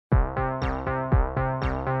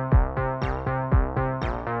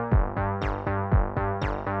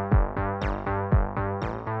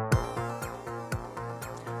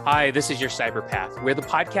Hi, this is your Cyber Path. We're the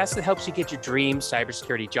podcast that helps you get your dream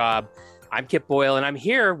cybersecurity job. I'm Kip Boyle, and I'm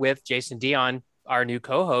here with Jason Dion, our new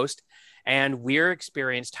co-host, and we're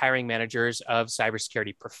experienced hiring managers of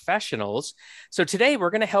cybersecurity professionals. So today we're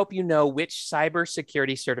going to help you know which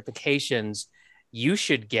cybersecurity certifications you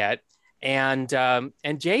should get. And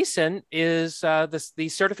Jason is the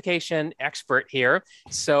certification expert here.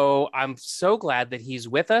 So I'm so glad that he's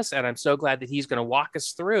with us, and I'm so glad that he's going to walk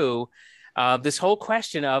us through this whole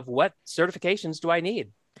question of what certifications do I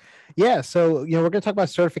need? Yeah, so we're going to talk about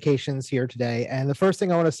certifications here today, and the first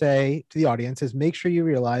thing I want to say to the audience is make sure you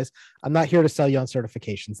realize I'm not here to sell you on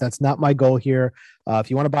certifications. That's not my goal here. If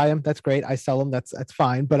you want to buy them, that's great. I sell them. That's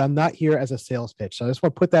fine. But I'm not here as a sales pitch. So I just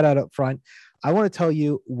want to put that out up front. I want to tell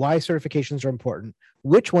you why certifications are important,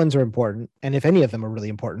 which ones are important, and if any of them are really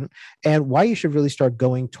important, and why you should really start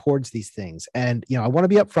going towards these things. And I want to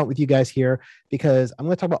be upfront with you guys here because I'm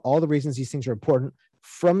going to talk about all the reasons these things are important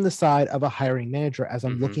from the side of a hiring manager as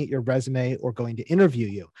I'm looking at your resume or going to interview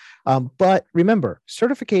you. But remember,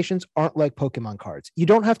 certifications aren't like Pokemon cards. You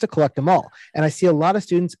don't have to collect them all. And I see a lot of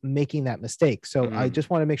students making that mistake. So I just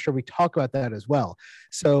want to make sure we talk about that as well.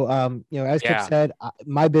 So, as Kip said,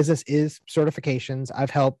 my business is certifications. I've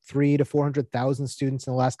helped 300,000 to 400,000 students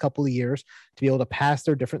in the last couple of years to be able to pass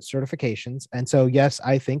their different certifications. And so, yes,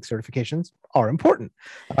 I think certifications are important,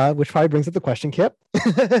 which probably brings up the question, Kip.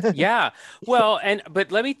 Yeah. Well, but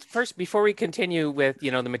let me first, before we continue with,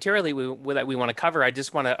 the material that we want to cover, I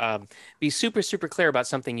just want to be super, super clear about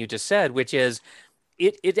something you just said, which is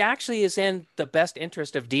it actually is in the best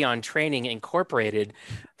interest of Dion Training Incorporated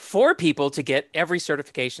for people to get every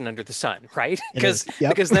certification under the sun, right? Because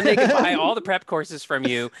then they can buy all the prep courses from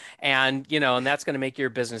you, and that's going to make your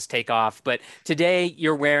business take off. But today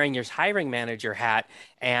you're wearing your hiring manager hat,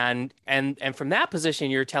 and from that position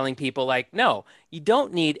you're telling people like, no, you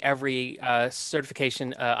don't need every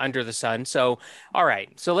certification under the sun. So, all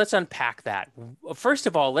right, so let's unpack that. First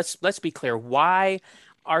of all, let's be clear. Why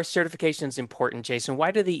are certifications important, Jason?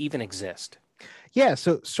 Why do they even exist? Yeah,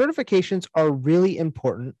 so certifications are really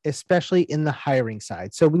important, especially in the hiring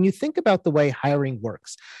side. So when you think about the way hiring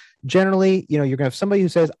works, generally, you're going to have somebody who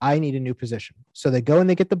says, I need a new position. So they go and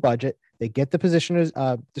they get the budget, they get the position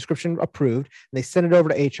description approved, and they send it over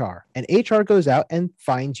to HR. And HR goes out and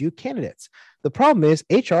finds you candidates. The problem is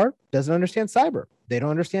HR doesn't understand cyber. They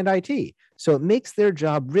don't understand IT. So it makes their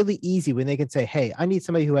job really easy when they can say, hey, I need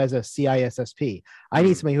somebody who has a CISSP. I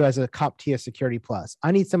need somebody who has a CompTIA Security Plus.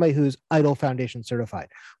 I need somebody who's ITIL Foundation certified.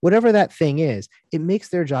 Whatever that thing is, it makes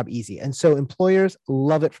their job easy. And so employers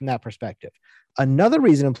love it from that perspective. Another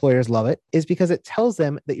reason employers love it is because it tells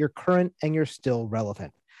them that you're current and you're still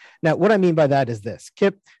relevant. Now, what I mean by that is this.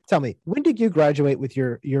 Kip, tell me, when did you graduate with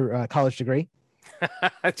your college degree?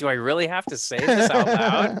 Do I really have to say this out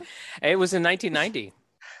loud? It was in 1990.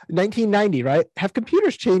 1990, right? Have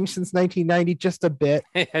computers changed since 1990? Just a bit.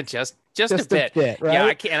 just a bit, right?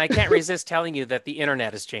 Yeah, I can't resist telling you that the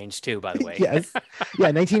internet has changed too, by the way. Yes. Yeah,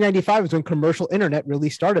 1995 was when commercial internet really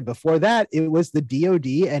started. Before that, it was the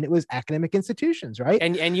DoD and it was academic institutions, right?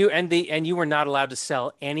 And you were not allowed to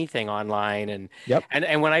sell anything online.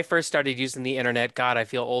 And when I first started using the internet, God, I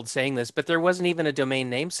feel old saying this, but there wasn't even a domain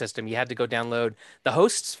name system. You had to go download the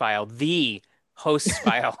hosts file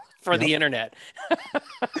for the internet.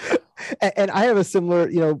 And I have a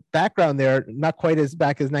similar, background there, not quite as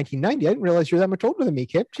back as 1990. I didn't realize you're that much older than me,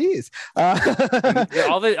 Kip. Jeez.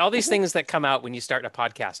 All these things that come out when you start a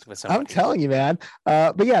podcast with somebody. I'm telling you, man.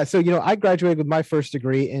 But yeah, so, I graduated with my first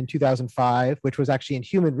degree in 2005, which was actually in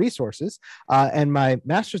human resources. And my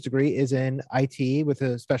master's degree is in IT with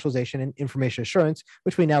a specialization in information assurance,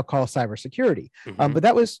 which we now call cybersecurity. But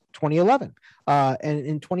that was 2011. And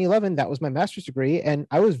in 2011, that was my master's degree. And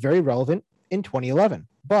I was very relevant in 2011.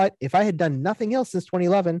 But if I had done nothing else since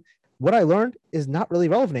 2011, what I learned is not really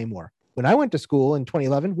relevant anymore. When I went to school in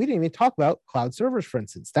 2011, we didn't even talk about cloud servers, for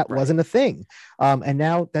instance. That wasn't a thing. And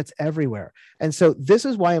now that's everywhere. And so this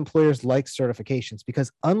is why employers like certifications,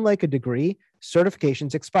 because unlike a degree,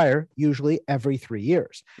 certifications expire usually every 3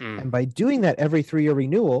 years. And by doing that every 3-year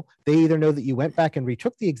renewal, they either know that you went back and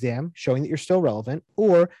retook the exam, showing that you're still relevant,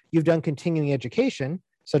 or you've done continuing education,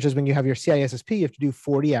 such as when you have your CISSP, you have to do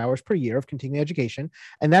 40 hours per year of continuing education.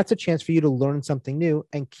 And that's a chance for you to learn something new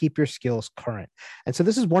and keep your skills current. And so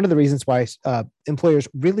this is one of the reasons why employers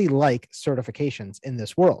really like certifications in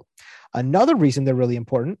this world. Another reason they're really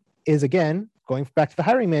important is, again, going back to the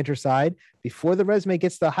hiring manager side, before the resume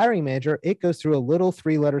gets to the hiring manager, it goes through a little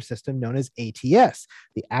 3-letter system known as ATS,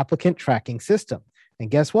 the Applicant Tracking System. And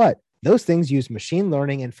guess what? Those things use machine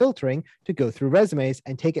learning and filtering to go through resumes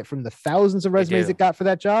and take it from the thousands of resumes it got for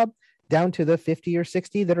that job down to the 50 or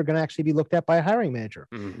 60 that are going to actually be looked at by a hiring manager.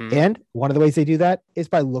 Mm-hmm. And one of the ways they do that is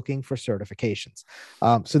by looking for certifications.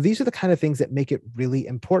 So these are the kind of things that make it really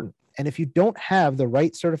important. And if you don't have the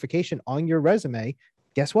right certification on your resume,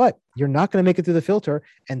 guess what? You're not going to make it through the filter.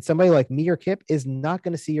 And somebody like me or Kip is not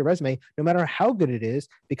going to see your resume, no matter how good it is,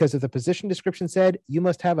 because if the position description said you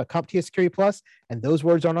must have a CompTIA Security Plus and those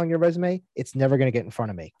words aren't on your resume, it's never going to get in front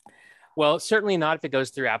of me. Well, certainly not if it goes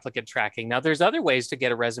through applicant tracking. Now, there's other ways to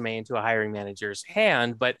get a resume into a hiring manager's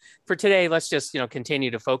hand, but for today, let's just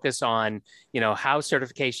continue to focus on how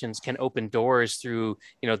certifications can open doors through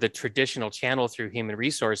the traditional channel through human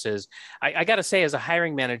resources. I got to say, as a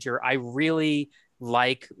hiring manager, I really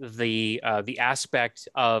like the aspect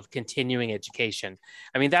of continuing education.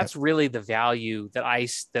 I mean, that's really the value that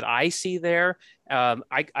I see there.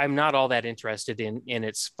 I'm not all that interested in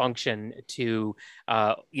its function to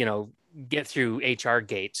get through HR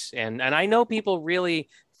gates, and I know people really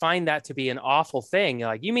find that to be an awful thing.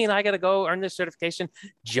 Like, you mean I got to go earn this certification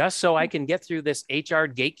just so I can get through this HR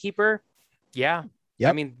gatekeeper? Yeah. Yep.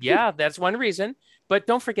 I mean, yeah, that's one reason. But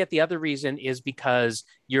don't forget, the other reason is because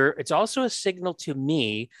it's also a signal to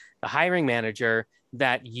me, the hiring manager,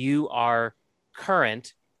 that you are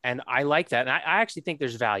current. And I like that. And I actually think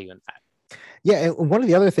there's value in that. Yeah. And one of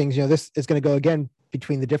the other things, this is going to go again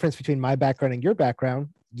between the difference between my background and your background.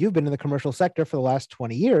 You've been in the commercial sector for the last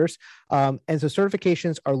 20 years. And so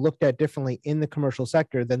certifications are looked at differently in the commercial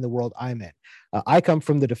sector than the world I'm in. I come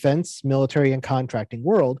from the defense, military, and contracting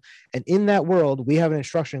world. And in that world, we have an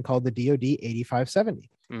instruction called the DoD 8570.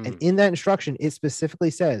 Mm-hmm. And in that instruction, it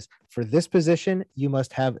specifically says, for this position, you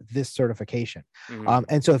must have this certification. Mm-hmm.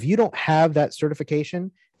 And so if you don't have that certification,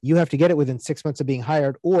 you have to get it within 6 months of being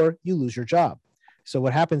hired, or you lose your job. So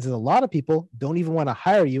what happens is a lot of people don't even want to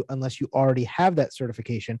hire you unless you already have that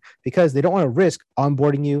certification, because they don't want to risk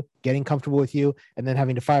onboarding you, getting comfortable with you, and then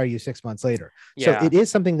having to fire you 6 months later. Yeah. So it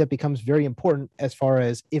is something that becomes very important as far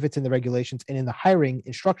as if it's in the regulations and in the hiring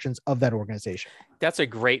instructions of that organization. That's a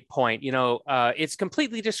great point. It's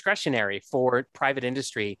completely discretionary for private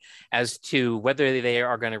industry as to whether they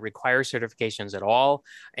are going to require certifications at all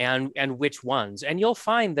and which ones. And you'll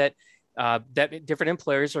find that different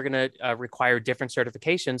employers are going to require different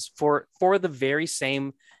certifications for the very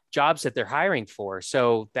same jobs that they're hiring for.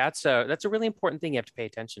 So that's a really important thing you have to pay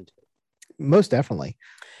attention to. Most definitely.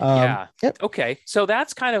 Yeah. Yep. Okay. So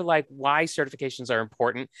that's kind of like why certifications are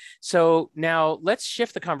important. So now let's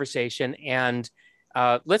shift the conversation and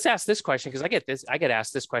let's ask this question, because I get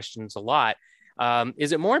asked this questions a lot.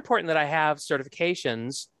 Is it more important that I have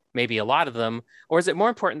certifications, maybe a lot of them, or is it more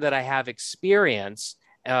important that I have experience?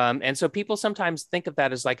 And so people sometimes think of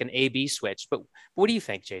that as like an A/B switch, but what do you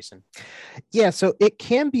think, Jason? Yeah, so it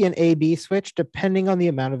can be an A/B switch depending on the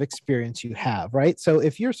amount of experience you have, right? So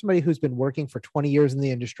if you're somebody who's been working for 20 years in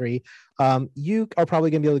the industry, you are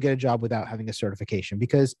probably going to be able to get a job without having a certification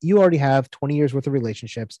because you already have 20 years worth of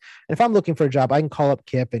relationships. And if I'm looking for a job, I can call up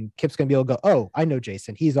Kip and Kip's going to be able to go, oh, I know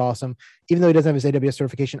Jason. He's awesome. Even though he doesn't have his AWS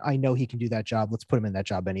certification, I know he can do that job. Let's put him in that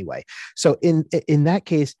job anyway. So in that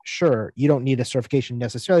case, sure, you don't need a certification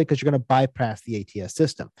necessarily because you're going to bypass the ATS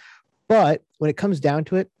system. But when it comes down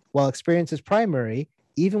to it, while experience is primary,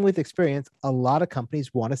 even with experience, a lot of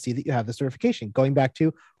companies want to see that you have the certification. Going back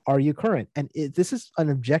to, are you current? And this is an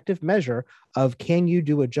objective measure of, can you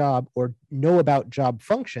do a job or know about job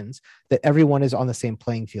functions that everyone is on the same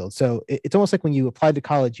playing field? So it's almost like when you applied to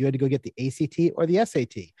college, you had to go get the ACT or the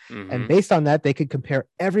SAT. Mm-hmm. And based on that, they could compare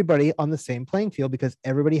everybody on the same playing field because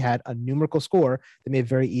everybody had a numerical score that made it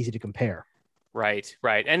very easy to compare. Right.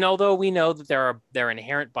 And although we know that there are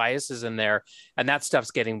inherent biases in there, and that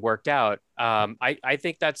stuff's getting worked out, I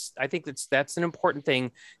think that's an important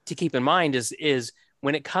thing to keep in mind is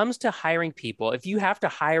when it comes to hiring people, if you have to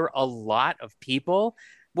hire a lot of people,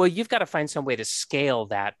 well, you've got to find some way to scale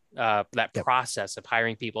that process of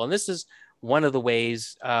hiring people, and this is one of the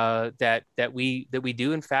ways that we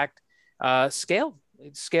do in fact scale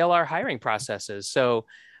our hiring processes. So.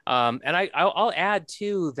 And I'll add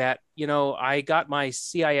too that, I got my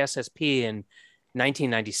CISSP in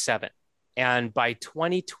 1997, and by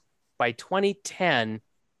 2010,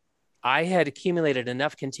 I had accumulated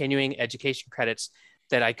enough continuing education credits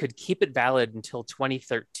that I could keep it valid until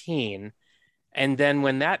 2013. And then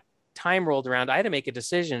when that time rolled around, I had to make a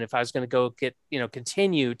decision if I was going to go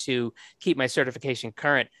continue to keep my certification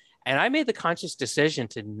current. And I made the conscious decision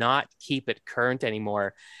to not keep it current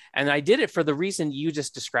anymore. And I did it for the reason you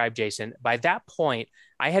just described, Jason. By that point,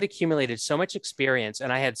 I had accumulated so much experience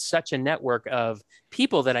and I had such a network of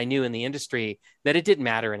people that I knew in the industry that it didn't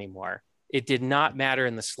matter anymore. it did not matter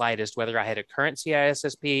in the slightest whether I had a current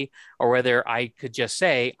CISSP or whether I could just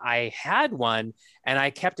say I had one and I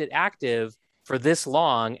kept it active for this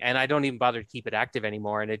long and I don't even bother to keep it active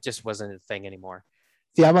anymore. And it just wasn't a thing anymore.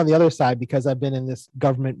 See, I'm on the other side because I've been in this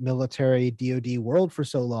government, military, DoD world for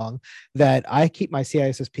so long that I keep my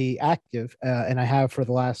CISSP active, and I have for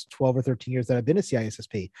the last 12 or 13 years that I've been a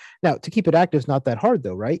CISSP. Now, to keep it active is not that hard,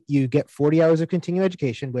 though, right? You get 40 hours of continuing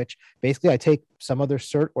education, which basically I take some other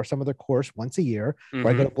cert or some other course once a year, where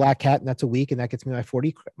I go to Black Hat, and that's a week, and that gets me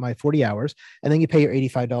my 40 hours, and then you pay your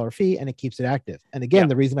 $85 fee, and it keeps it active. And again,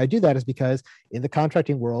 the reason I do that is because in the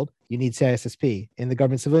contracting world, you need CISSP. In the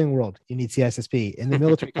government civilian world, you need CISSP. In the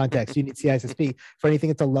military context, you need CISSP for anything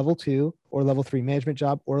that's a level 2 or level 3 management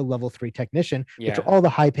job or a level 3 technician, which are all the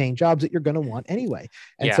high paying jobs that you're going to want anyway.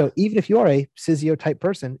 And so even if you are a CISIO type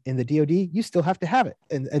person in the DoD, you still have to have it.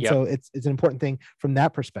 And so it's an important thing from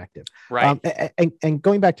that perspective. Right. And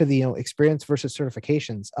going back to the experience versus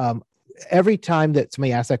certifications, every time that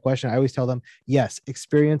somebody asks that question, I always tell them, yes,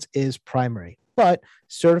 experience is primary, but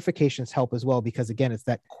certifications help as well, because again, it's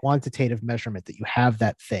that quantitative measurement that you have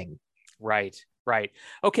that thing. Right. Right.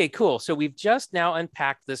 Okay, cool. So we've just now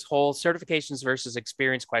unpacked this whole certifications versus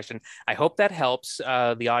experience question. I hope that helps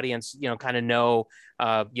the audience, kind of know,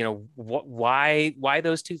 why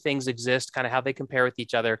those two things exist, kind of how they compare with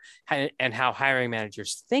each other, and how hiring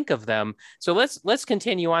managers think of them. So let's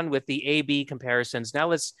continue on with the A/B comparisons. Now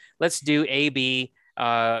let's do A/B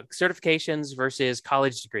certifications versus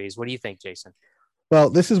college degrees. What do you think, Jason? Well,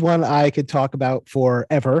 this is one I could talk about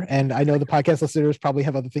forever. And I know the podcast listeners probably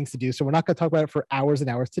have other things to do. So we're not going to talk about it for hours and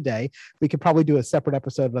hours today. We could probably do a separate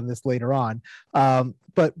episode on this later on.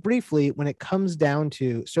 But briefly, when it comes down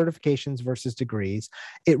to certifications versus degrees,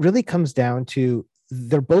 it really comes down to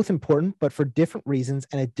they're both important, but for different reasons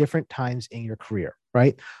and at different times in your career,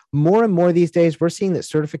 right? More and more these days, we're seeing that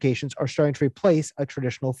certifications are starting to replace a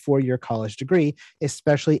traditional 4-year college degree,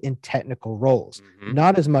 especially in technical roles,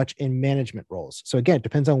 not as much in management roles. So again, it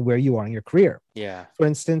depends on where you are in your career. Yeah. For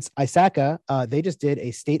instance, ISACA, they just did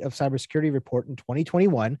a state of cybersecurity report in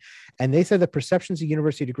 2021, and they said the perceptions of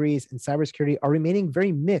university degrees in cybersecurity are remaining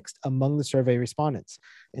very mixed among the survey respondents.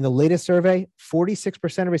 In the latest survey,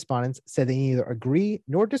 46% of respondents said they neither agree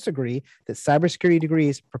nor disagree that cybersecurity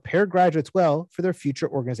degrees prepare graduates well for their future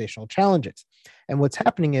organizational challenges. And what's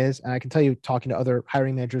happening is, and I can tell you, talking to other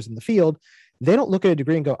hiring managers in the field, they don't look at a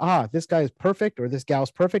degree and go, this guy is perfect or this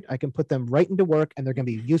gal's perfect. I can put them right into work and they're going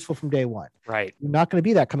to be useful from day one. Right. You're not going to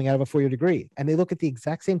be that coming out of a 4-year degree. And they look at the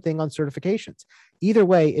exact same thing on certifications. Either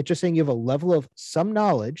way, it's just saying you have a level of some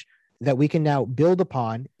knowledge that we can now build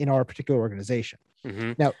upon in our particular organization.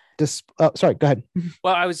 Now, sorry, go ahead.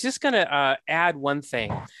 Well, I was just going to add one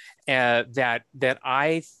thing that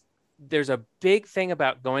there's a big thing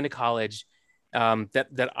about going to college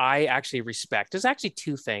that I actually respect. There's actually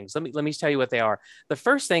two things. Let me tell you what they are. The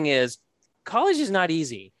first thing is college is not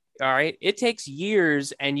easy. All right. It takes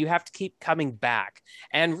years and you have to keep coming back.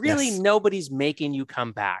 And really, nobody's making you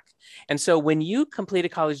come back. And so when you complete a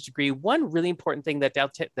college degree, one really important thing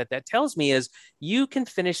that tells me is you can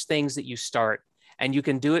finish things that you start. And you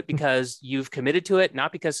can do it because you've committed to it,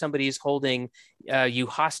 not because somebody's holding you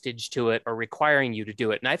hostage to it or requiring you to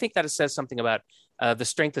do it. And I think that it says something about the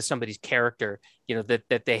strength of somebody's character,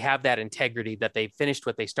 that they have that integrity, that they finished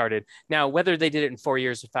what they started. Now, whether they did it in 4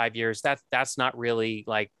 years or 5 years, that's not really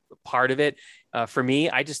like part of it. For me,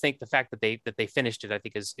 I just think the fact that they finished it, I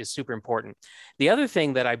think is super important. The other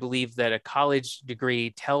thing that I believe that a college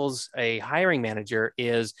degree tells a hiring manager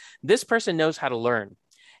is this person knows how to learn.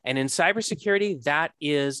 And in cybersecurity, that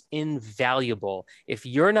is invaluable. If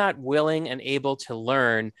you're not willing and able to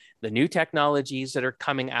learn the new technologies that are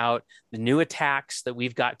coming out, the new attacks that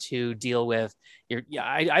we've got to deal with,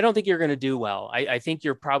 I don't think you're going to do well. I think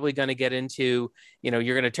you're probably going to get into, you're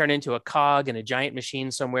going to turn into a cog in a giant machine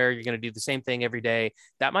somewhere. You're going to do the same thing every day.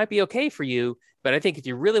 That might be okay for you. But I think if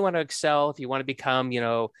you really want to excel, if you want to become,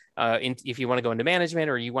 if you want to go into management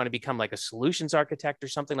or you want to become like a solutions architect or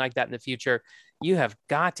something like that in the future, you have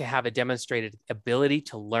got to have a demonstrated ability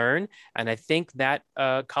to learn. And I think that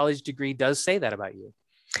college degree does say that about you.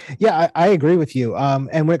 Yeah, I agree with you.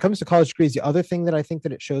 And when it comes to college degrees, the other thing that I think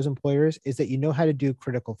that it shows employers is that you know how to do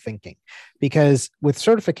critical thinking. Because with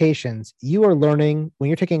certifications, you are learning when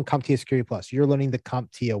you're taking CompTIA Security Plus, you're learning the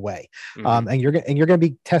CompTIA way, and you're going to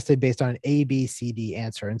be tested based on an A, B, C, D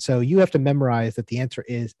answer. And so you have to memorize that the answer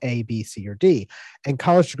is A, B, C, or D. And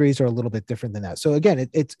college degrees are a little bit different than that. So again,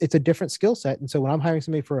 it's a different skill set. And so when I'm hiring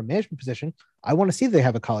somebody for a management position, I want to see that they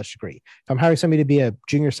have a college degree. If I'm hiring somebody to be a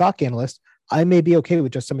junior SOC analyst, I may be okay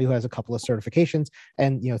with just somebody who has a couple of certifications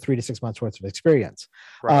and 3 to 6 months worth of experience.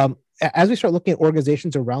 Right. As we start looking at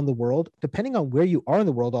organizations around the world, depending on where you are in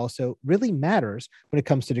the world also really matters when it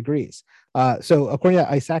comes to degrees. So according to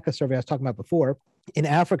the ISACA survey I was talking about before, in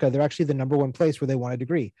Africa, they're actually the number one place where they want a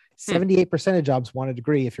degree. 78% of jobs want a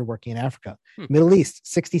degree if you're working in Africa. Middle East,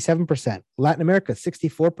 67%. Latin America,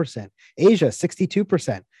 64%. Asia, 62%.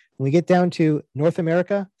 When we get down to North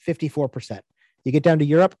America, 54%. You get down to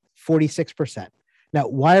Europe, 46%. Now,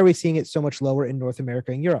 why are we seeing it so much lower in North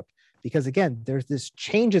America and Europe? Because again, there's this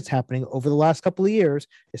change that's happening over the last couple of years,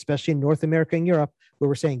 especially in North America and Europe, where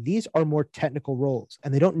we're saying these are more technical roles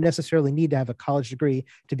and they don't necessarily need to have a college degree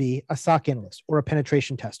to be a SOC analyst or a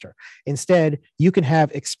penetration tester. Instead, you can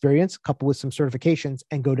have experience coupled with some certifications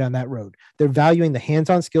and go down that road. They're valuing the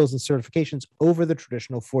hands-on skills and certifications over the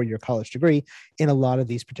traditional 4-year college degree in a lot of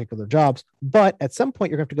these particular jobs. But at some point,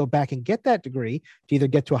 you're going to have to go back and get that degree to either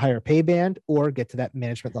get to a higher pay band or get to that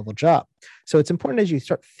management level job. So it's important as you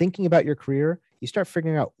start thinking about your career, you start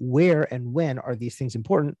figuring out where and when are these things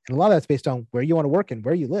important. And a lot of that's based on where you want to work and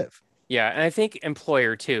where you live. Yeah, and I think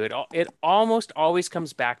employer too. It almost always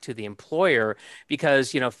comes back to the employer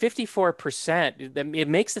because, 54%, it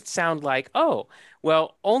makes it sound like, oh,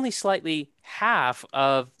 well, only slightly half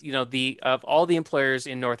of, of all the employers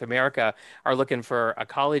in North America are looking for a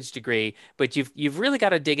college degree, but you've really got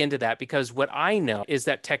to dig into that because what I know is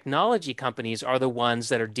that technology companies are the ones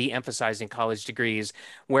that are de-emphasizing college degrees,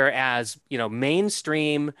 whereas,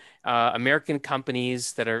 mainstream American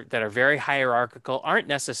companies that are very hierarchical aren't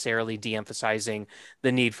necessarily de-emphasizing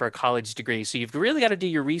the need for a college degree. So you've really got to do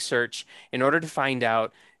your research in order to find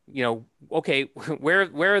out, okay,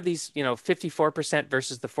 where are these, 54%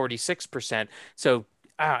 versus the 46%? So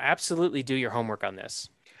absolutely do your homework on this.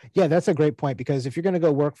 Yeah, that's a great point because if you're going to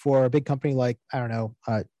go work for a big company like, I don't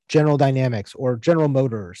know, General Dynamics or General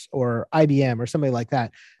Motors or IBM or somebody like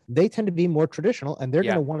that, they tend to be more traditional and they're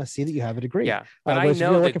going to want to see that you have a degree. Yeah, but I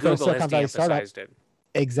know that Google has de-emphasized it.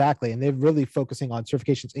 Exactly. And they're really focusing on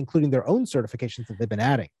certifications, including their own certifications that they've been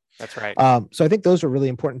adding. That's right. So I think those are really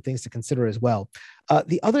important things to consider as well.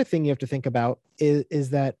 The other thing you have to think about is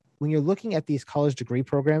that when you're looking at these college degree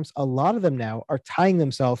programs, a lot of them now are tying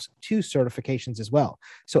themselves to certifications as well.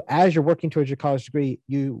 So as you're working towards your college degree,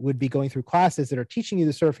 you would be going through classes that are teaching you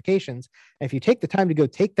the certifications. And if you take the time to go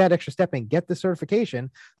take that extra step and get the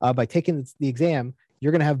certification by taking the exam,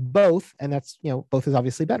 you're going to have both. And that's, both is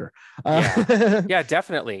obviously better. Yeah,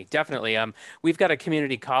 definitely. Definitely. We've got a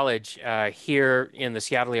community college here in the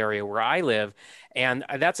Seattle area where I live. And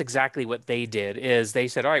that's exactly what they did is they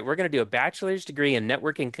said, all right, we're going to do a bachelor's degree in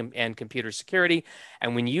networking and computer security.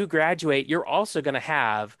 And when you graduate, you're also going to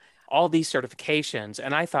have all these certifications.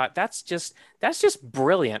 And I thought that's just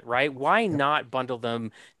brilliant, right? Why not bundle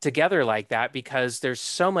them together like that? Because there's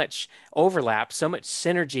so much overlap, so much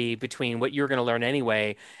synergy between what you're going to learn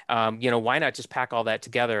anyway. Why not just pack all that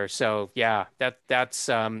together? So yeah, that's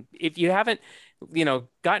if you haven't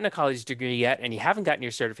gotten a college degree yet and you haven't gotten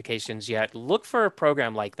your certifications yet, look for a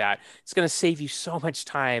program like that. It's going to save you so much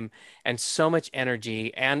time and so much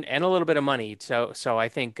energy and a little bit of money. So I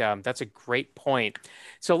think that's a great point.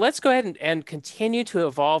 So let's go ahead and continue to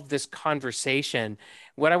evolve this conversation.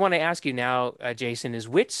 What I want to ask you now, Jason, is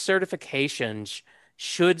which certifications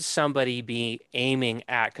should somebody be aiming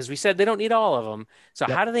at? Because we said they don't need all of them. So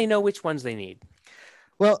how do they know which ones they need?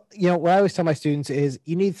 Well, what I always tell my students is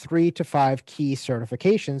you need 3 to 5 key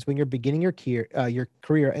certifications when you're beginning your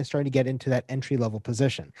career and starting to get into that entry level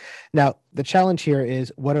position. Now, the challenge here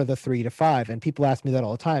is what are the 3 to 5? And people ask me that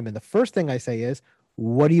all the time. And the first thing I say is,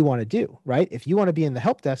 what do you want to do, right? If you want to be in the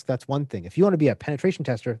help desk, that's one thing. If you want to be a penetration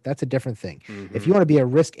tester, that's a different thing. Mm-hmm. If you want to be a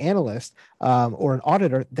risk analyst or an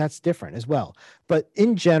auditor, that's different as well. But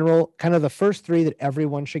in general, kind of the first 3 that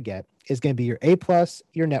everyone should get is going to be your A+,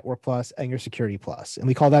 your Network+, and your Security+. And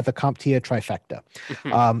we call that the CompTIA trifecta.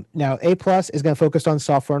 Now, A+ is going to focus on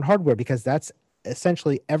software and hardware because that's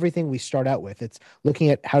essentially everything we start out with. It's looking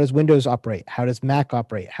at how does Windows operate? How does Mac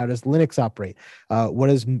operate? How does Linux operate? What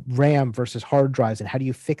is RAM versus hard drives? And how do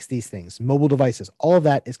you fix these things? Mobile devices, all of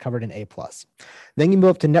that is covered in A+. Then you move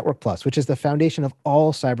up to Network+, which is the foundation of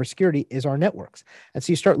all cybersecurity is our networks. And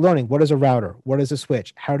so you start learning what is a router? What is a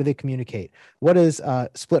switch? How do they communicate? What does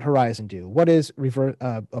split horizon do? What is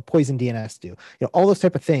a poison DNS do? All those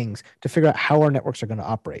type of things to figure out how our networks are going to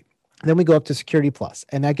operate. Then we go up to Security+,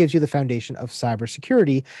 and that gives you the foundation of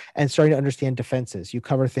cybersecurity and starting to understand defenses. You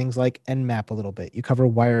cover things like Nmap a little bit. You cover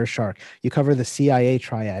Wireshark. You cover the CIA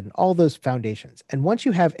triad and all those foundations. And once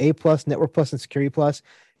you have A+, Network+, and Security+,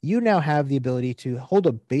 you now have the ability to hold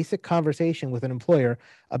a basic conversation with an employer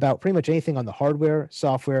about pretty much anything on the hardware,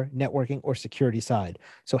 software, networking, or security side.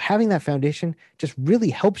 So having that foundation just really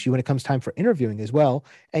helps you when it comes time for interviewing as well.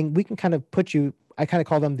 And we can kind of put you, I kind of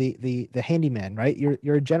call them the handyman, right? You're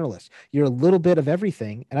a generalist. You're a little bit of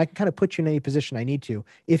everything, and I can kind of put you in any position I need to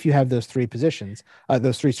if you have those three positions,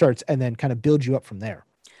 those three certs, and then kind of build you up from there.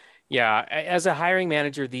 Yeah, as a hiring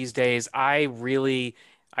manager these days, I really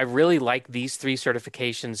like these three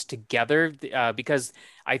certifications together because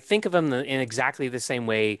I think of them in exactly the same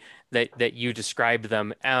way that you described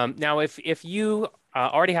them. Now, if you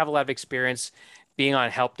already have a lot of experience being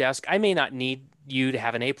on help desk, I may not need you to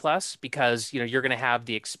have an A plus because you're going to have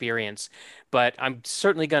the experience, but I'm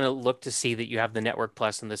certainly going to look to see that you have the network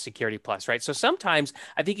plus and the security plus, right? So sometimes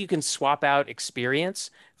I think you can swap out experience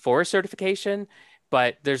for a certification,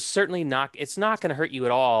 but there's certainly not, it's not going to hurt you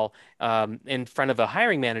at all in front of a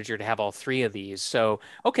hiring manager to have all three of these. So,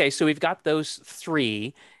 okay, so we've got those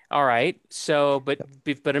three. All right. So, but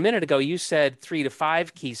a minute ago you said 3 to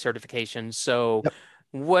 5 key certifications. So, Yep.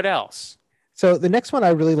 what else? So the next one I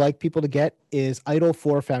really like people to get is ITIL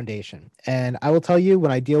 4 Foundation. And I will tell you,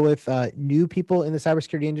 when I deal with new people in the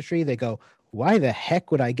cybersecurity industry, they go, why the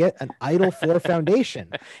heck would I get an ITIL 4 Foundation?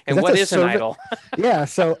 Because And that's what a is an service. idol? Yeah.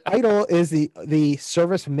 So ITIL is the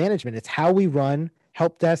service management. It's how we run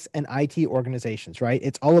help desks and IT organizations, right?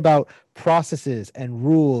 It's all about processes and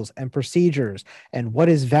rules and procedures and what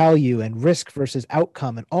is value and risk versus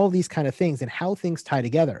outcome and all these kind of things and how things tie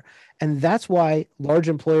together. And that's why large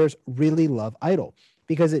employers really love ITIL,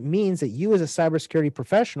 because it means that you as a cybersecurity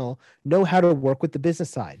professional know how to work with the business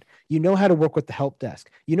side. You know how to work with the help desk.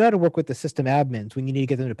 You know how to work with the system admins when you need to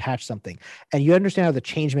get them to patch something. And you understand how the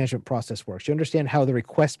change management process works. You understand how the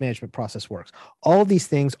request management process works. All of these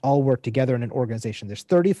things all work together in an organization. There's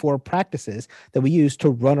 34 practices that we use to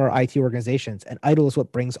run our IT organizations, and ITIL is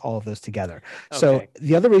what brings all of those together. So Okay.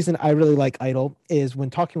 the other reason I really like ITIL is when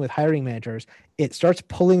talking with hiring managers, it starts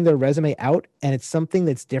pulling their resume out, and it's something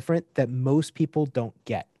that's different that most people don't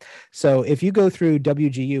get. So if you go through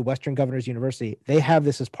WGU, Western Governors University, they have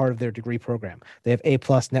this as part of their degree program. They have A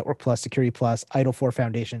plus, Network plus, Security plus, ITIL 4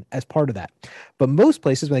 Foundation as part of that. But most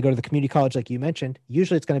places, when they go to the community college, like you mentioned,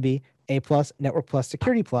 usually it's going to be A plus, Network plus,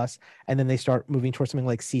 Security plus, and then they start moving towards something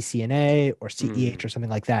like CCNA or CEH Hmm. or something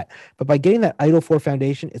like that. But by getting that ITIL 4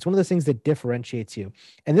 Foundation, it's one of those things that differentiates you.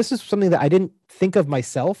 And this is something that I didn't think of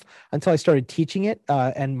myself until I started teaching it.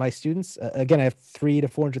 And my students, again, I have 300,000 to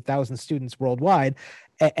 400,000 students worldwide.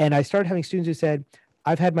 And I started having students who said,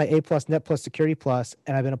 I've had my A plus, Net plus, Security plus,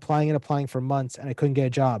 and I've been applying and applying for months and I couldn't get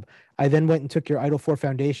a job. I then went and took your ITIL 4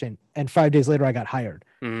 Foundation, and 5 days later I got hired.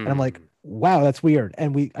 And I'm like, Hmm. wow, that's weird.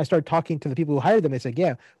 And I started talking to the people who hired them. They said,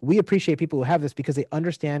 yeah, we appreciate people who have this because they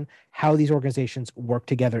understand how these organizations work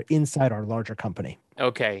together inside our larger company.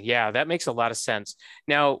 Okay, yeah, that makes a lot of sense.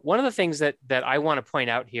 Now, one of the things that I want to point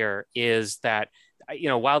out here is that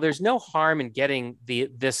while there's no harm in getting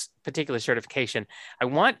this particular certification, I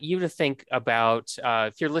want you to think about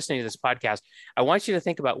if you're listening to this podcast, I want you to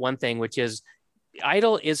think about one thing, which is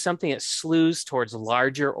ITIL is something that slews towards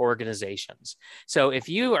larger organizations. So if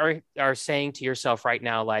you are saying to yourself right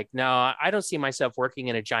now, like, no, I don't see myself working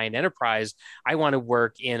in a giant enterprise. I want to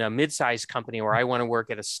work in a mid-sized company, or I want to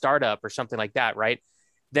work at a startup or something like that, right?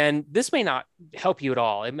 Then this may not help you at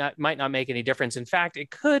all. It might not make any difference. In fact, it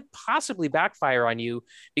could possibly backfire on you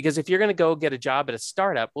because if you're going to go get a job at a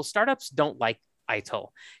startup, well, startups don't like ITIL.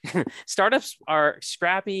 Startups are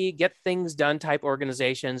scrappy, get things done type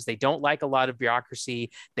organizations. They don't like a lot of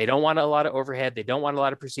bureaucracy. They don't want a lot of overhead. They don't want a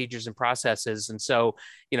lot of procedures and processes. And so,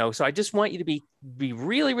 so I just want you to be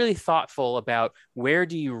really, really thoughtful about where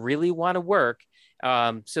do you really want to work,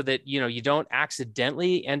 so that you don't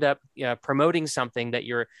accidentally end up promoting something that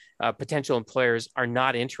your potential employers are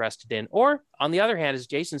not interested in. Or on the other hand, as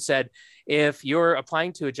Jason said, if you're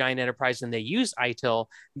applying to a giant enterprise and they use ITIL,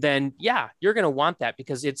 then yeah, you're going to want that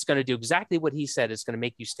because it's going to do exactly what he said. It's going to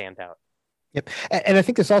make you stand out. Yep. And I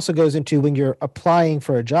think this also goes into when you're applying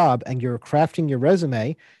for a job and you're crafting your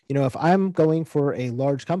resume. If I'm going for a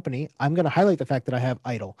large company, I'm going to highlight the fact that I have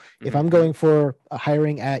ITIL. If I'm Mm-hmm. going for a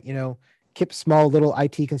hiring at, Kip's small little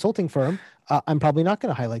IT consulting firm, I'm probably not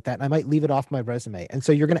going to highlight that. And I might leave it off my resume. And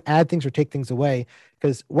so you're going to add things or take things away,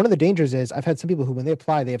 because one of the dangers is I've had some people who, when they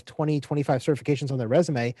apply, they have 20, 25 certifications on their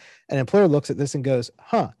resume. An employer looks at this and goes,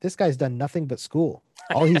 huh, this guy's done nothing but school.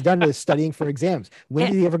 All he's done is studying for exams. When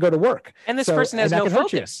And, did he ever go to work? and this So, person and has that no can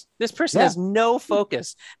hurt you. focus. This person Yeah. has no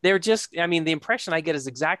focus. They're just, I mean, the impression I get is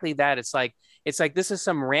exactly that. It's like this is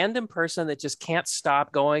some random person that just can't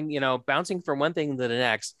stop going, bouncing from one thing to the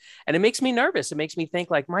next. And it makes me nervous. It makes me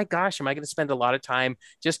think like, my gosh, am I going to spend spend a lot of time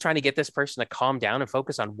just trying to get this person to calm down and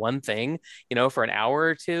focus on one thing, for an hour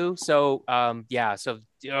or two. So, yeah. So,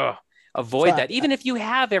 avoid that. Even if you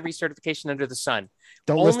have every certification under the sun,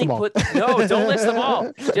 don't list them all. Don't list them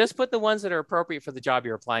all. Just put the ones that are appropriate for the job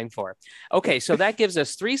you're applying for. Okay, so that gives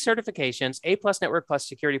us 3 certifications: A plus, Network plus,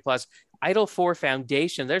 Security plus, ITIL 4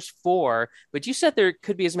 Foundation. There's 4, but you said there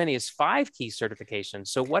could be as many as 5 key certifications.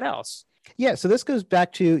 So what else? Yeah, so this goes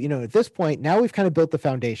back to, at this point, now we've kind of built the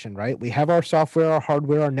foundation, right? We have our software, our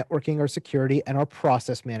hardware, our networking, our security, and our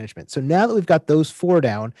process management. So now that we've got those 4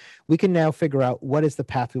 down, we can now figure out what is the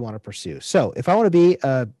path we want to pursue. So if I want to be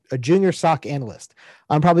a junior SOC analyst,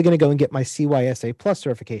 I'm probably going to go and get my CYSA Plus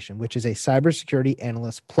certification, which is a Cybersecurity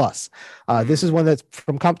Analyst Plus. This is one that's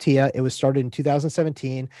from CompTIA. It was started in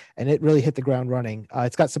 2017, and it really hit the ground running.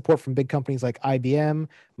 It's got support from big companies like IBM,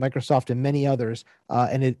 Microsoft, and many others,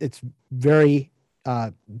 and it's very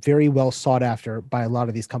well sought after by a lot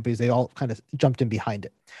of these companies. They all kind of jumped in behind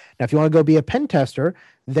it. Now, if you want to go be a pen tester,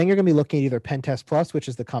 then you're going to be looking at either Pentest Plus, which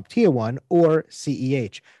is the CompTIA one, or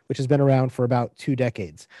CEH, which has been around for about 2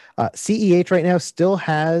 decades. CEH right now still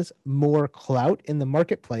has more clout in the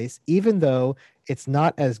marketplace, even though it's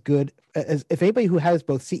not as good as, if anybody who has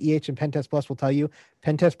both CEH and Pentest Plus will tell you,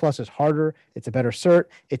 Pentest Plus is harder. It's a better cert.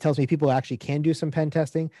 It tells me people actually can do some pen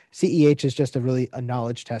testing. CEH is just a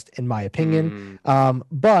knowledge test, in my opinion.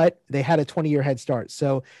 But they had a 20-year head start.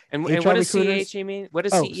 So, and what does CEH mean? What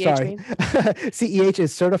does CEH mean? CEH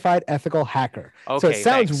is Certified Ethical Hacker. Okay, so it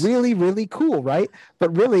sounds thanks. really, really cool, right?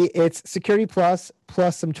 But really, it's Security Plus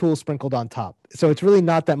some tools sprinkled on top. So it's really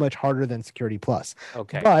not that much harder than Security Plus.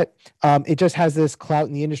 Okay. But it just has this clout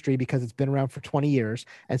in the industry because it's been around for 20 years.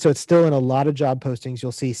 And so it's still in a lot of job postings.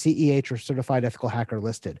 You'll see CEH or Certified Ethical Hacker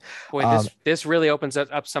listed. Boy, this really opens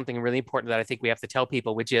up something really important that I think we have to tell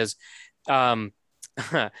people, which is,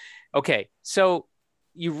 okay, so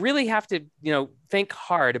you really have to, think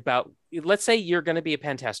hard about, let's say you're going to be a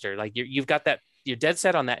pen tester. Like you've got that, you're dead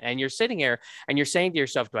set on that, and you're sitting here and you're saying to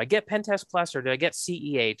yourself, do I get Pentest Plus or do I get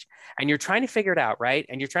CEH? And you're trying to figure it out, right?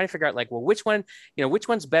 And you're trying to figure out, like, well, which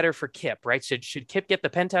one's better for Kip, right? Should Kip get the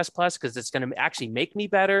Pentest Plus because it's going to actually make me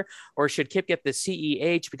better, or should Kip get the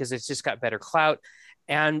CEH because it's just got better clout?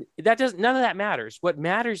 And none of that matters. What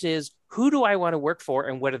matters is, who do I want to work for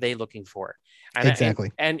and what are they looking for? And,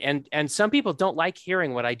 exactly. And some people don't like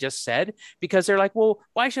hearing what I just said because they're like, well,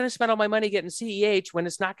 why should I spend all my money getting CEH when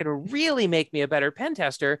it's not going to really make me a better pen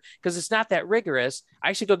tester because it's not that rigorous?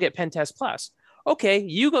 I should go get Pentest Plus. Okay,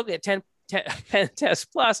 you go get Pentest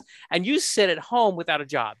Plus and you sit at home without a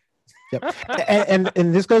job. Yep.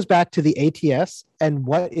 and this goes back to the ATS and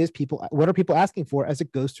what are people asking for as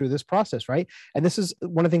it goes through this process, right? And this is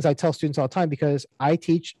one of the things I tell students all the time, because I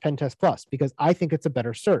teach Pentest Plus because I think it's a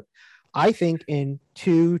better cert. I think in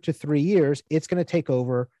 2 to 3 years, it's going to take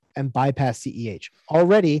over and bypass CEH.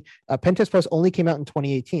 Already, Pentest Plus only came out in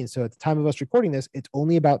 2018. So at the time of us recording this, it's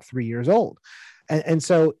only about 3 years old. And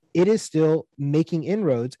so it is still making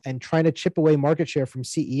inroads and trying to chip away market share from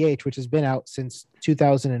CEH, which has been out since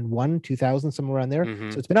 2001, 2000, somewhere around there.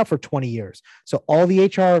 So it's been out for 20 years. So all the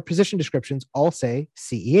HR position descriptions all say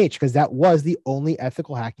CEH because that was the only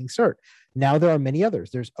ethical hacking cert. Now there are many others.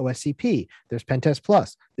 There's OSCP, there's Pentest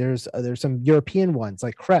Plus, there's some European ones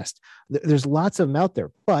like Crest. There's lots of them out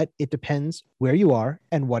there, but it depends where you are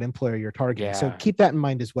and what employer you're targeting. Yeah. So keep that in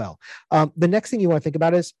mind as well. The next thing you want to think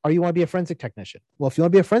about is, are you want to be a forensic technician? Well, if you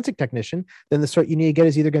want to be a forensic technician, then the cert you need to get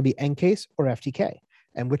is either going to be NCASE or FTK.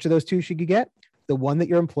 And which of those two should you get? The one that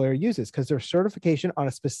your employer uses, because there's certification on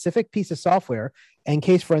a specific piece of software,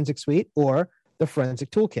 NCASE Forensic Suite or the Forensic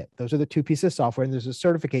Toolkit. Those are the 2 pieces of software, and there's a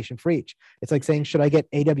certification for each. It's like saying, should I get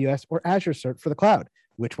AWS or Azure cert for the cloud?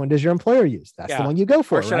 Which one does your employer use? That's the one you go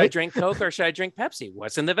for. Or should I drink Coke or should I drink Pepsi?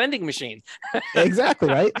 What's in the vending machine? Exactly,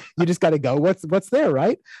 right? You just got to go what's there,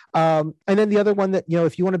 right? And then the other one that,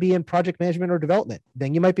 if you want to be in project management or development,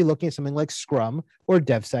 then you might be looking at something like Scrum or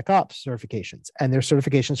DevSecOps certifications. And there's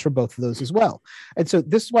certifications for both of those as well. And so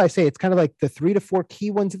this is why I say it's kind of like the 3 to 4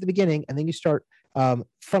 key ones at the beginning, and then you start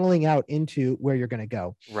funneling out into where you're going to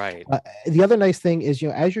go. Right. The other nice thing is,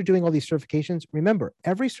 as you're doing all these certifications, remember,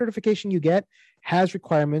 every certification you get has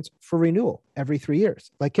requirements for renewal every 3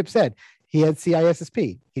 years. Like Kip said, he had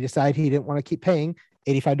CISSP. He decided he didn't want to keep paying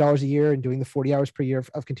 $85 a year and doing the 40 hours per year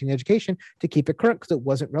of continuing education to keep it current because it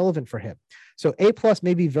wasn't relevant for him. So A+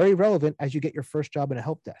 may be very relevant as you get your first job in a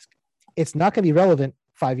help desk. It's not going to be relevant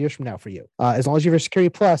 5 years from now for you. As long as you have a Security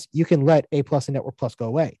Plus, you can let A+ and Network Plus go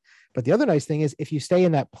away. But the other nice thing is, if you stay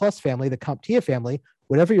in that Plus family, the CompTIA family,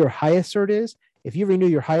 whatever your highest cert is, if you renew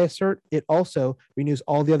your highest cert, it also renews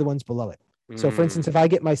all the other ones below it. So for instance, if I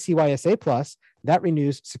get my CYSA plus, that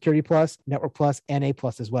renews Security Plus, Network Plus, and A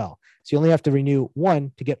Plus as well. So you only have to renew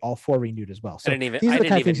one to get all four renewed as well. So these are the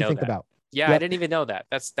kind of things you think about. Yeah, yep. I didn't even know that.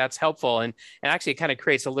 That's helpful. And actually it kind of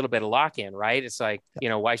creates a little bit of lock-in, right? It's like,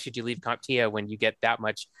 why should you leave CompTIA when you get that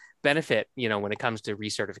much benefit, when it comes to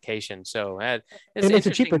recertification? So it makes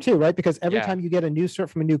it cheaper too, right? Because every time you get a new cert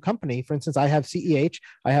from a new company, for instance, I have CEH,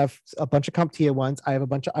 I have a bunch of CompTIA ones, I have a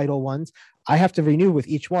bunch of ITIL ones. I have to renew with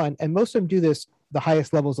each one. And most of them do this, the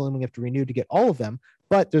highest levels only we have to renew to get all of them,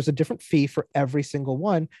 but there's a different fee for every single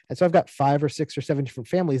one. And so I've got 5 or 6 or 7 different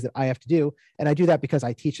families that I have to do. And I do that because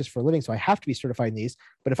I teach this for a living. So I have to be certified in these.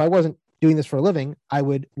 But if I wasn't doing this for a living, I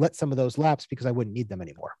would let some of those lapse because I wouldn't need them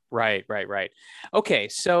anymore. Right. Okay,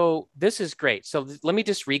 so this is great. So let me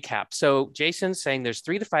just recap. So Jason's saying there's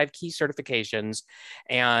 3 to 5 key certifications,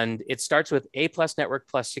 and it starts with A Plus, Network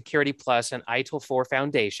Plus, Security Plus, and ITIL 4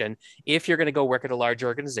 Foundation. If you're going to go work at a large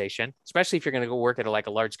organization, especially if you're going to go work at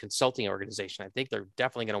a large consulting organization, I think they're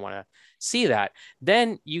definitely going to want to see that.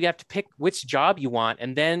 Then you have to pick which job you want,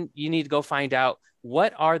 and then you need to go find out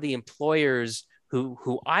what are the employers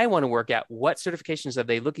who I want to work at, what certifications are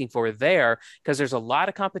they looking for there? Because there's a lot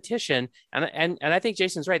of competition. And I think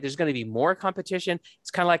Jason's right. There's going to be more competition.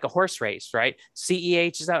 It's kind of like a horse race, right?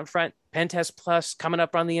 CEH is out in front, Pentest Plus coming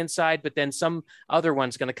up on the inside, but then some other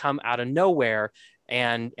one's going to come out of nowhere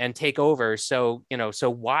and take over. So, so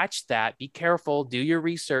watch that, be careful, do your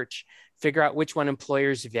research, figure out which one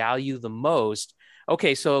employers value the most.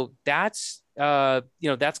 Okay. So that's,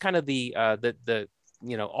 that's kind of the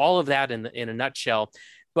all of that in a nutshell,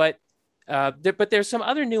 but there's some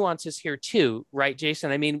other nuances here too, right, Jason?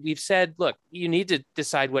 I mean, we've said, look, you need to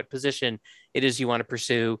decide what position it is you want to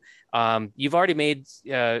pursue. You've already made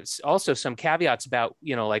also some caveats about,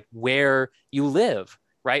 like where you live,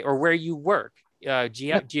 right, or where you work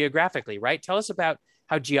geographically, right? Tell us about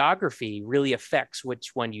how geography really affects which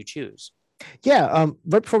one you choose. Yeah.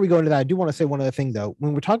 Right before we go into that, I do want to say one other thing though.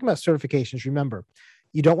 When we're talking about certifications, remember,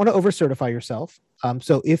 you don't want to over-certify yourself.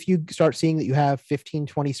 So if you start seeing that you have 15,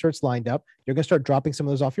 20 certs lined up, you're going to start dropping some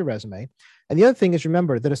of those off your resume. And the other thing is,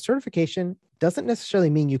 remember that a certification doesn't necessarily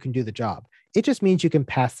mean you can do the job. It just means you can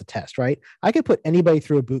pass the test, right? I could put anybody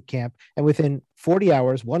through a boot camp, and within 40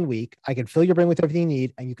 hours, 1 week, I can fill your brain with everything you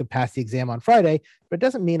need, and you can pass the exam on Friday, but it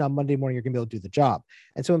doesn't mean on Monday morning you're going to be able to do the job.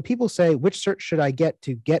 And so when people say, which cert should I get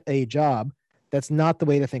to get a job? That's not the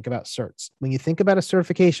way to think about certs. When you think about a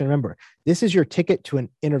certification, remember, this is your ticket to an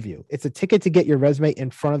interview. It's a ticket to get your resume in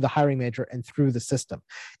front of the hiring manager and through the system.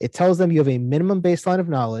 It tells them you have a minimum baseline of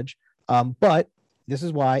knowledge, but this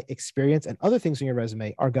is why experience and other things in your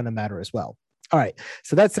resume are going to matter as well. All right.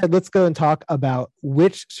 So that said, let's go and talk about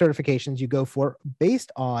which certifications you go for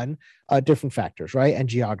based on different factors, right? And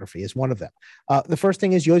geography is one of them. The first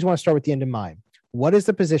thing is you always want to start with the end in mind. What is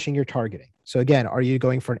the position you're targeting? So again, are you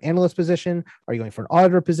going for an analyst position? Are you going for an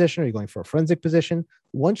auditor position? Are you going for a forensic position?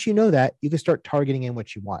 Once you know that, you can start targeting in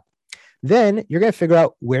what you want. Then you're going to figure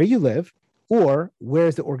out where you live or where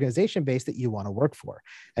is the organization base that you want to work for.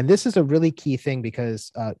 And this is a really key thing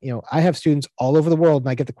because, I have students all over the world and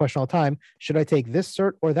I get the question all the time, should I take this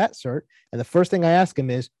cert or that cert? And the first thing I ask them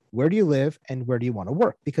is, where do you live and where do you want to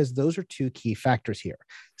work? Because those are 2 key factors here.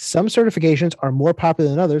 Some certifications are more popular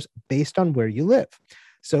than others based on where you live.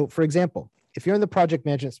 So for example, if you're in the project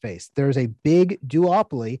management space, there's a big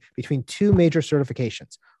duopoly between 2 major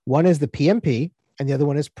certifications. One is the PMP and the other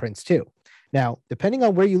one is Prince2. Now, depending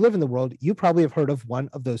on where you live in the world, you probably have heard of one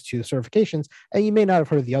of those 2 certifications, and you may not have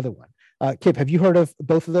heard of the other one. Kip, have you heard of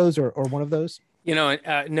both of those or one of those?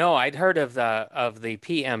 No, I'd heard of the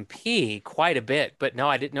PMP quite a bit, but no,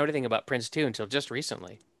 I didn't know anything about Prince2 until just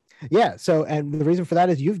recently. Yeah. So, and the reason for that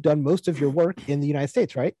is you've done most of your work in the United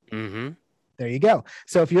States, right? Mm-hmm. There you go.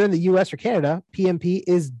 So if you're in the US or Canada, PMP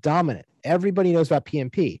is dominant. Everybody knows about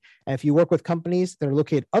PMP. And if you work with companies that are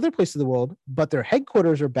located other places of the world, but their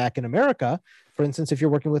headquarters are back in America, for instance, if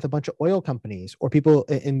you're working with a bunch of oil companies or people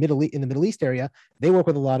in the Middle East area, they work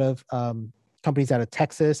with a lot of companies out of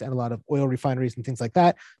Texas and a lot of oil refineries and things like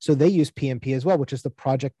that. So they use PMP as well, which is the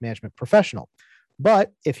project management professional.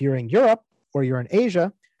 But if you're in Europe or you're in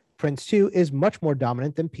Asia, Prince2 is much more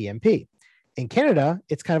dominant than PMP. In Canada,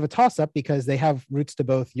 it's kind of a toss-up because they have roots to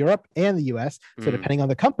both Europe and the US. So depending on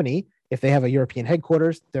the company, if they have a European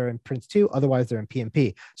headquarters, they're in Prince2, otherwise they're in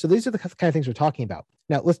PMP. So these are the kind of things we're talking about.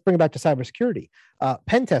 Now, let's bring it back to cybersecurity.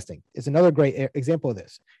 Pen testing is another great example of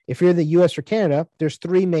this. If you're in the US or Canada, there's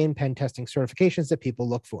 3 main pen testing certifications that people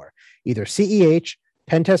look for, either CEH,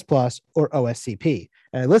 Pentest Plus, or OSCP.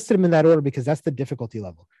 And I listed them in that order because that's the difficulty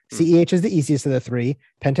level. CEH is the easiest of the 3.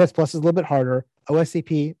 Pentest Plus is a little bit harder.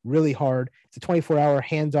 OSCP, really hard. It's a 24-hour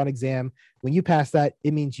hands-on exam. When you pass that,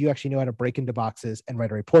 it means you actually know how to break into boxes and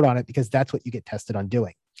write a report on it, because that's what you get tested on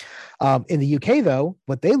doing. In the UK, though,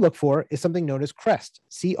 what they look for is something known as CREST,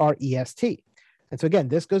 CREST. And so again,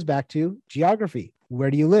 this goes back to geography.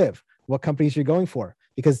 Where do you live? What companies you're going for?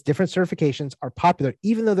 Because different certifications are popular,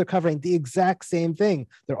 even though they're covering the exact same thing.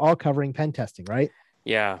 They're all covering pen testing, right?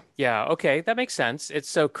 Yeah, yeah. Okay, that makes sense. It's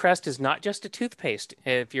so Crest is not just a toothpaste.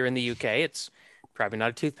 If you're in the UK, it's probably not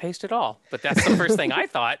a toothpaste at all. But that's the first thing I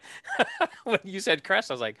thought when you said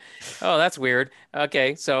Crest. I was like, oh, that's weird.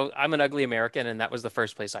 Okay, so I'm an ugly American, and that was the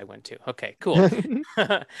first place I went to. Okay, cool.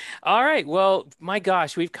 All right. Well, my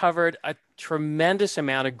gosh, we've covered a tremendous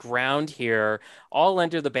amount of ground here, all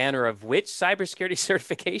under the banner of which cybersecurity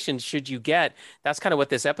certifications should you get. That's kind of what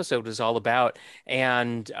this episode was all about.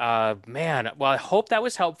 And man, well, I hope that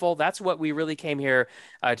was helpful. That's what we really came here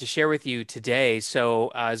to share with you today.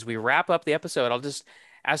 So as we wrap up the episode, I'll just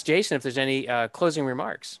ask Jason if there's any closing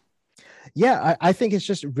remarks. Yeah, I think it's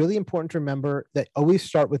just really important to remember that always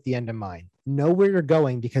start with the end in mind. Know where you're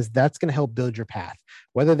going, because that's going to help build your path.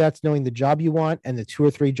 Whether that's knowing the job you want and the 2 or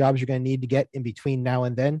 3 jobs you're going to need to get in between now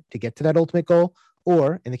and then to get to that ultimate goal,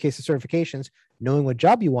 or in the case of certifications, knowing what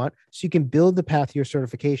job you want so you can build the path to your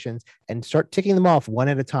certifications and start ticking them off one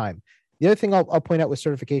at a time. The other thing I'll point out with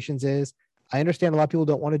certifications is I understand a lot of people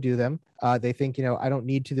don't want to do them. They think, I don't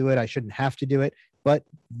need to do it. I shouldn't have to do it. But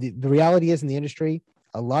the reality is, in the industry,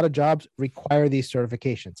 a lot of jobs require these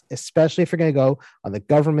certifications, especially if you're going to go on the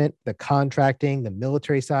government, the contracting, the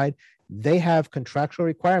military side. They have contractual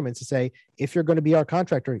requirements to say, if you're going to be our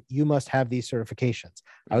contractor, you must have these certifications.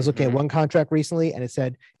 I was looking at one contract recently, and it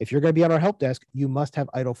said, if you're going to be on our help desk, you must have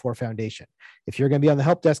ITIL 4 Foundation. If you're going to be on the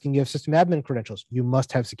help desk and you have system admin credentials, you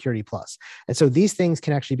must have Security Plus. And so these things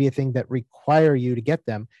can actually be a thing that require you to get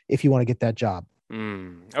them if you want to get that job.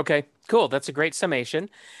 Okay, cool. That's a great summation.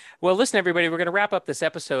 Well, listen, everybody, we're going to wrap up this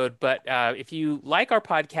episode, but if you like our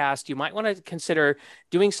podcast, you might want to consider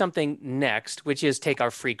doing something next, which is take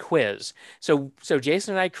our free quiz. So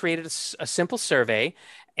Jason and I created a simple survey,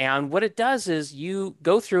 and what it does is you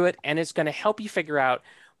go through it, and it's going to help you figure out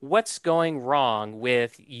what's going wrong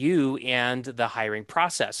with you and the hiring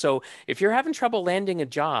process. So if you're having trouble landing a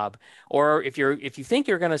job, or if you think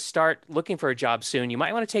you're going to start looking for a job soon, you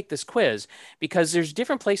might want to take this quiz, because there's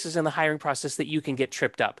different places in the hiring process that you can get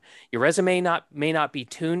tripped up. Your resume may not be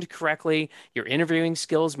tuned correctly. Your interviewing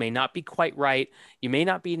skills may not be quite right. You may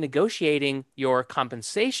not be negotiating your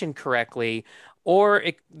compensation correctly. Or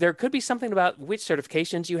there could be something about which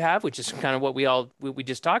certifications you have, which is kind of what we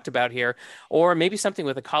just talked about here, or maybe something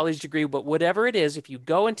with a college degree. But whatever it is, if you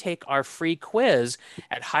go and take our free quiz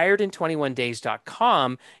at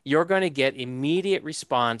hiredin21days.com, you're going to get immediate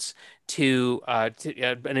response to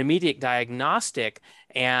an immediate diagnostic,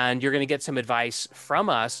 and you're going to get some advice from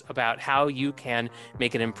us about how you can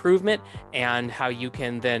make an improvement and how you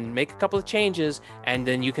can then make a couple of changes, and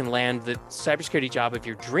then you can land the cybersecurity job of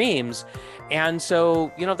your dreams. And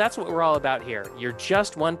so, that's what we're all about here. You're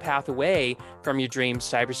just one path away from your dream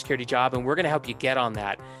cybersecurity job, and we're going to help you get on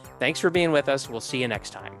that. Thanks for being with us. We'll see you next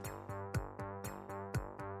time.